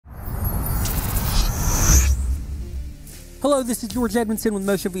Hello, this is George Edmondson with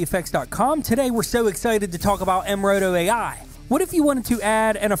MotionVFX.com. Today we're so excited to talk about mRotoAI. What if you wanted to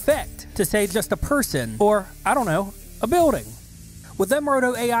add an effect to, say, just a person or, I don't know, a building? With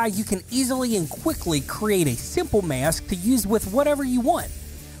mRotoAI, you can easily and quickly create a simple mask to use with whatever you want.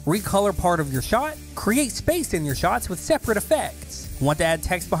 Recolor part of your shot, create space in your shots with separate effects. Want to add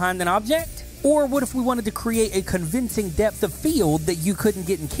text behind an object? Or what if we wanted to create a convincing depth of field that you couldn't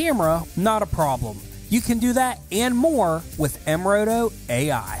get in camera? Not a problem. You can do that and more with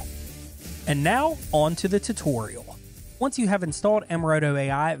mRotoAI. And now, on to the tutorial. Once you have installed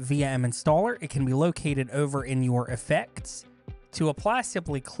mRotoAI via mInstaller, it can be located over in your effects. To apply,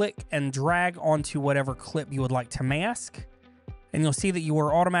 simply click and drag onto whatever clip you would like to mask, and you'll see that you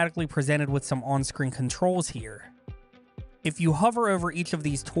are automatically presented with some on-screen controls here. If you hover over each of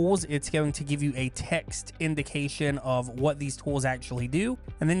these tools, it's going to give you a text indication of what these tools actually do.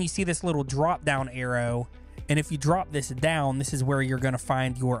 And then you see this little drop down arrow. And if you drop this down, this is where you're going to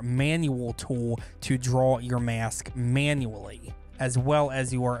find your manual tool to draw your mask manually, as well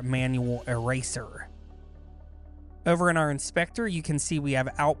as your manual eraser. Over in our inspector, you can see we have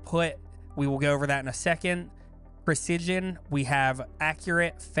output. We will go over that in a second. Precision, we have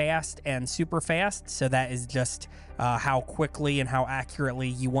accurate, fast, and super fast. So that is just how quickly and how accurately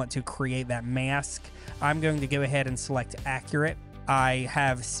you want to create that mask. I'm going to go ahead and select accurate. I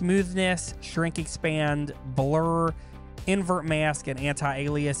have smoothness, shrink expand, blur, invert mask, and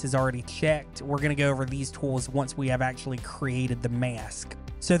anti-alias is already checked. We're going to go over these tools once we have actually created the mask.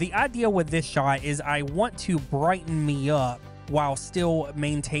 So the idea with this shot is I want to brighten me up while still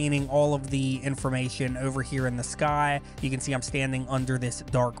maintaining all of the information over here in the sky. You can see I'm standing under this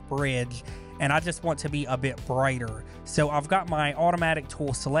dark bridge, and I just want to be a bit brighter. So I've got my automatic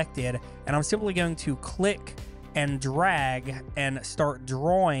tool selected, and I'm simply going to click and drag and start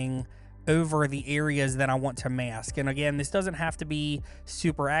drawing over the areas that I want to mask. And again, this doesn't have to be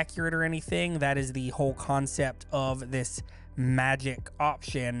super accurate or anything. That is the whole concept of this magic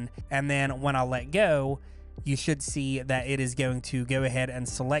option. And then when I let go, you should see that it is going to go ahead and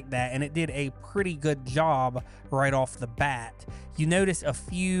select that, and it did a pretty good job right off the bat. You notice a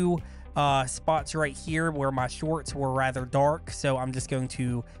few spots right here where my shorts were rather dark, so I'm just going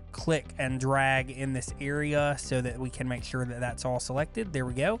to click and drag in this area so that we can make sure that that's all selected. There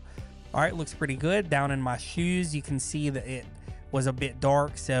we go. All right, looks pretty good. Down in my shoes, you can see that it was a bit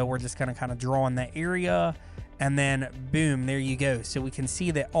dark, so we're just gonna kind of draw in that area. And then boom, there you go. So we can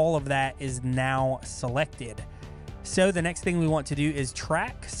see that all of that is now selected. So the next thing we want to do is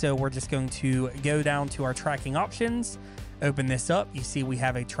track. So we're just going to go down to our tracking options, open this up. You see we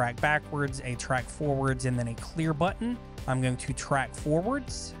have a track backwards, a track forwards, and then a clear button. I'm going to track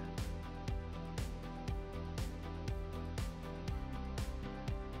forwards.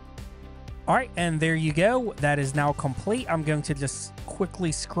 All right, and there you go. That is now complete. I'm going to just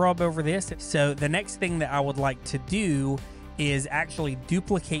quickly scrub over this. So the next thing that I would like to do is actually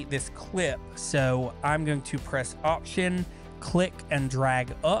duplicate this clip. So I'm going to press Option, click, and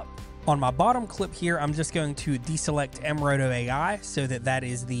drag up. On my bottom clip here, I'm just going to deselect mRotoAI so that that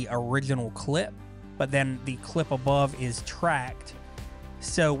is the original clip, but then the clip above is tracked.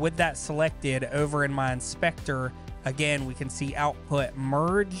 So with that selected, over in my inspector, again, we can see output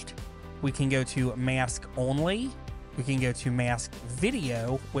merged. We can go to mask only. We can go to mask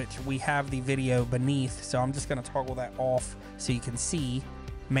video, which we have the video beneath. So I'm just going to toggle that off so you can see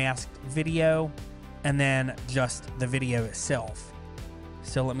masked video and then just the video itself.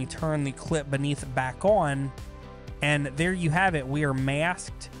 So let me turn the clip beneath back on, and there you have it. We are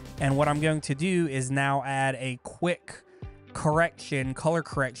masked. And what I'm going to do is now add a quick correction, color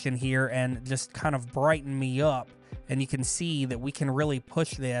correction here, and just kind of brighten me up. And you can see that we can really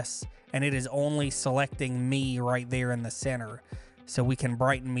push this, and it is only selecting me right there in the center. So we can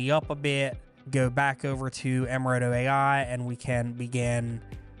brighten me up a bit, go back over to mRotoAI, and we can begin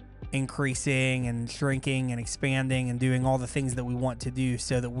increasing and shrinking and expanding and doing all the things that we want to do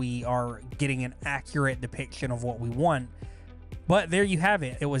so that we are getting an accurate depiction of what we want. But there you have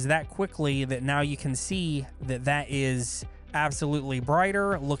it. It was that quickly that now you can see that that is absolutely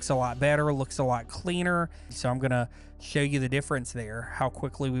brighter, looks a lot better, looks a lot cleaner. So I'm gonna show you the difference there, how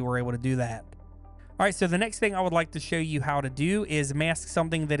quickly we were able to do that. All right, so the next thing I would like to show you how to do is mask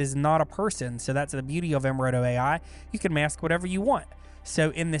something that is not a person. So that's the beauty of mRotoAI. You can mask whatever you want.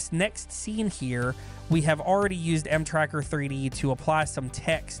 So in this next scene here, we have already used mTracker 3D to apply some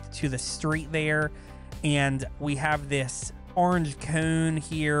text to the street there, and we have this orange cone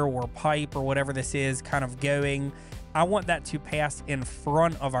here or pipe or whatever this is kind of going. I want that to pass in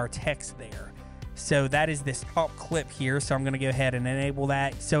front of our text there. So that is this top clip here. So I'm going to go ahead and enable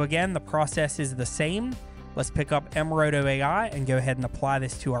that. So again, the process is the same. Let's pick up mRotoAI and go ahead and apply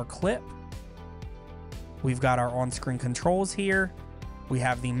this to our clip. We've got our on-screen controls here. We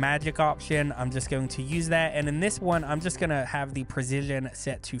have the magic option. I'm just going to use that. And in this one, I'm just going to have the precision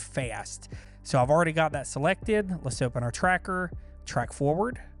set to fast. So I've already got that selected. Let's open our tracker, track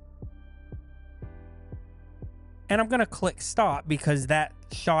forward. And I'm going to click stop because that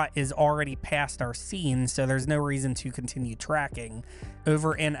shot is already past our scene, so there's no reason to continue tracking.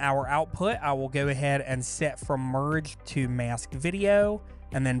 Over in our output, I will go ahead and set from merge to mask video,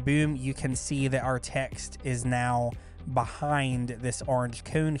 and then boom, you can see that our text is now behind this orange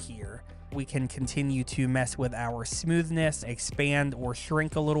cone here. We can continue to mess with our smoothness, expand or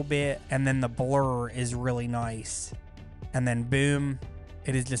shrink a little bit, and then the blur is really nice. And then boom,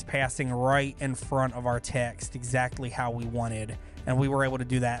 it is just passing right in front of our text exactly how we wanted. And we were able to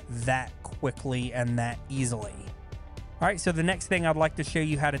do that quickly and that easily. All right, so the next thing I'd like to show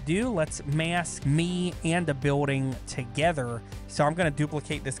you how to do, let's mask me and a building together. So I'm gonna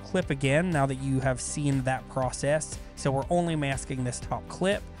duplicate this clip again now that you have seen that process. So we're only masking this top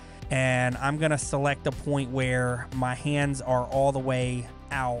clip, and I'm gonna select a point where my hands are all the way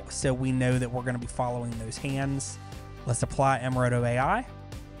out so we know that we're gonna be following those hands. Let's apply mRotoAI.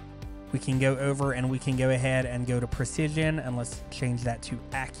 We can go over and we can go ahead and go to precision, and let's change that to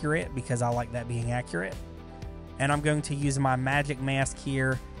accurate because I like that being accurate. And I'm going to use my magic mask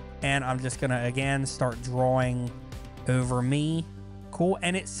here, and I'm just gonna again start drawing over me. Cool,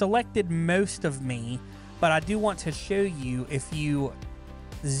 and it selected most of me, but I do want to show you, if you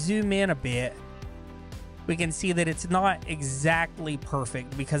zoom in a bit, we can see that it's not exactly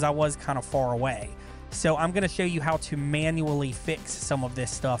perfect because I was kind of far away. So I'm going to show you how to manually fix some of this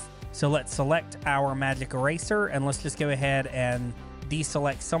stuff. So let's select our magic eraser, and let's just go ahead and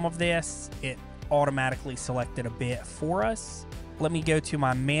deselect some of this. It automatically selected a bit for us. Let me go to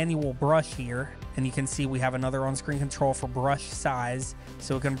my manual brush here, and you can see we have another on-screen control for brush size.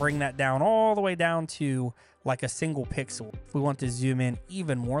 So we can bring that down all the way down to like a single pixel. If we want to zoom in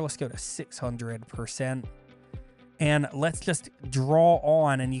even more, let's go to 600%. And let's just draw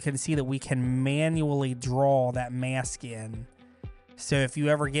on, and you can see that we can manually draw that mask in. So if you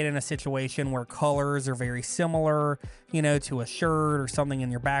ever get in a situation where colors are very similar, you know, to a shirt or something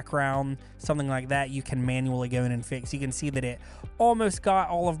in your background, something like that, you can manually go in and fix. You can see that it almost got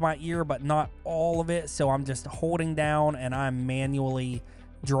all of my ear, but not all of it. So I'm just holding down and I'm manually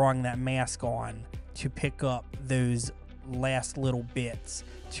drawing that mask on to pick up those last little bits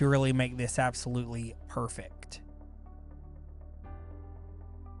to really make this absolutely perfect.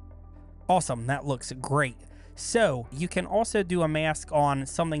 Awesome, that looks great. So you can also do a mask on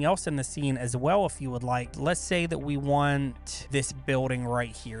something else in the scene as well if you would like. Let's say that we want this building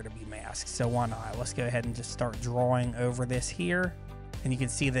right here to be masked. So why not? Let's go ahead and just start drawing over this here. And you can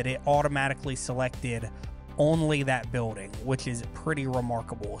see that it automatically selected only that building, which is pretty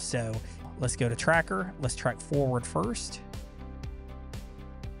remarkable. So let's go to tracker. Let's track forward first.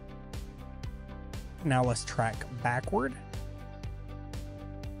 Now let's track backward.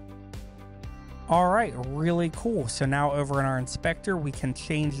 All right, really cool. So now over in our inspector, we can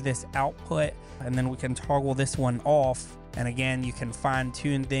change this output, and then we can toggle this one off. And again, you can fine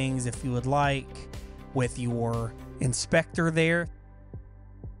tune things if you would like with your inspector there.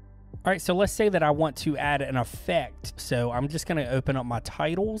 All right, so let's say that I want to add an effect. So I'm just gonna open up my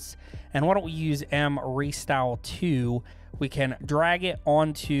titles, and why don't we use mRestyle 2. We can drag it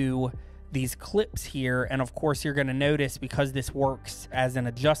onto these clips here, and of course you're going to notice because this works as an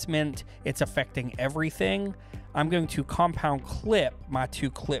adjustment, it's affecting everything. I'm going to compound clip my two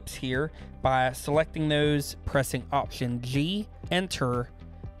clips here by selecting those, pressing Option G, enter,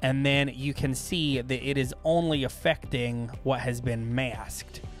 and then you can see that it is only affecting what has been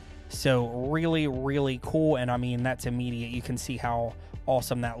masked. So really, really cool, and I mean that's immediate. You can see how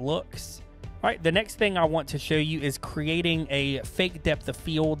awesome that looks. All right, the next thing I want to show you is creating a fake depth of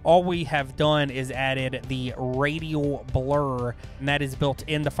field. All we have done is added the radial blur, and that is built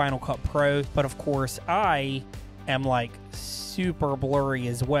into Final Cut Pro. But of course, I am like super blurry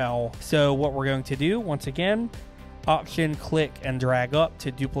as well. So what we're going to do, once again, Option, click, and drag up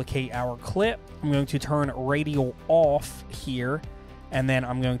to duplicate our clip. I'm going to turn radial off here, and then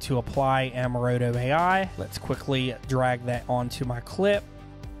I'm going to apply mRotoAI. Let's quickly drag that onto my clip.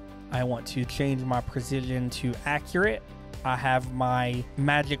 I want to change my precision to accurate. I have my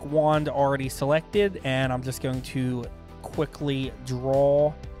magic wand already selected, and I'm just going to quickly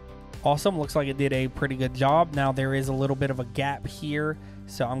draw. Awesome, looks like it did a pretty good job. Now there is a little bit of a gap here,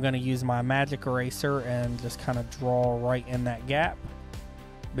 so I'm going to use my magic eraser and just kind of draw right in that gap.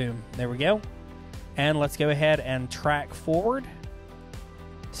 Boom, there we go. And let's go ahead and track forward.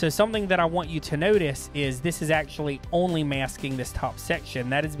 So something that I want you to notice is this is actually only masking this top section.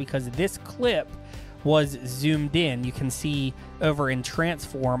 That is because this clip was zoomed in. You can see over in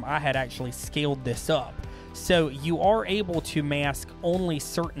transform, I had actually scaled this up. So you are able to mask only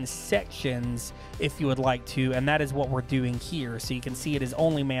certain sections if you would like to, and that is what we're doing here. So you can see it is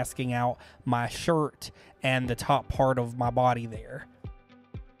only masking out my shirt and the top part of my body there.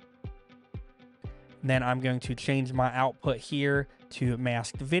 Then I'm going to change my output here to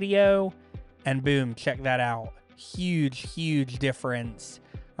masked video, and boom, check that out. Huge difference.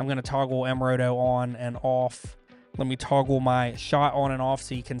 I'm going to toggle mRoto on and off. Let me toggle my shot on and off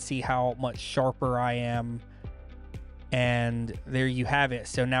so you can see how much sharper I am. And there you have it.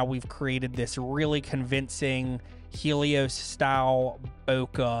 So now we've created this really convincing Helios style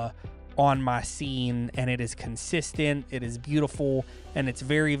bokeh on my scene, and it is consistent, it is beautiful, and it's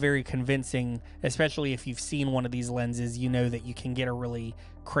very convincing. Especially if you've seen one of these lenses, you know that you can get a really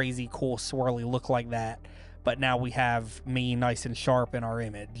crazy cool swirly look like that. But now we have me nice and sharp in our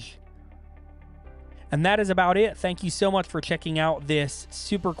image. And that is about it. Thank you so much for checking out this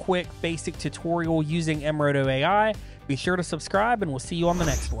super quick basic tutorial using mRotoAI. Be sure to subscribe, and we'll see you on the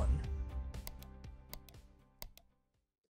next one.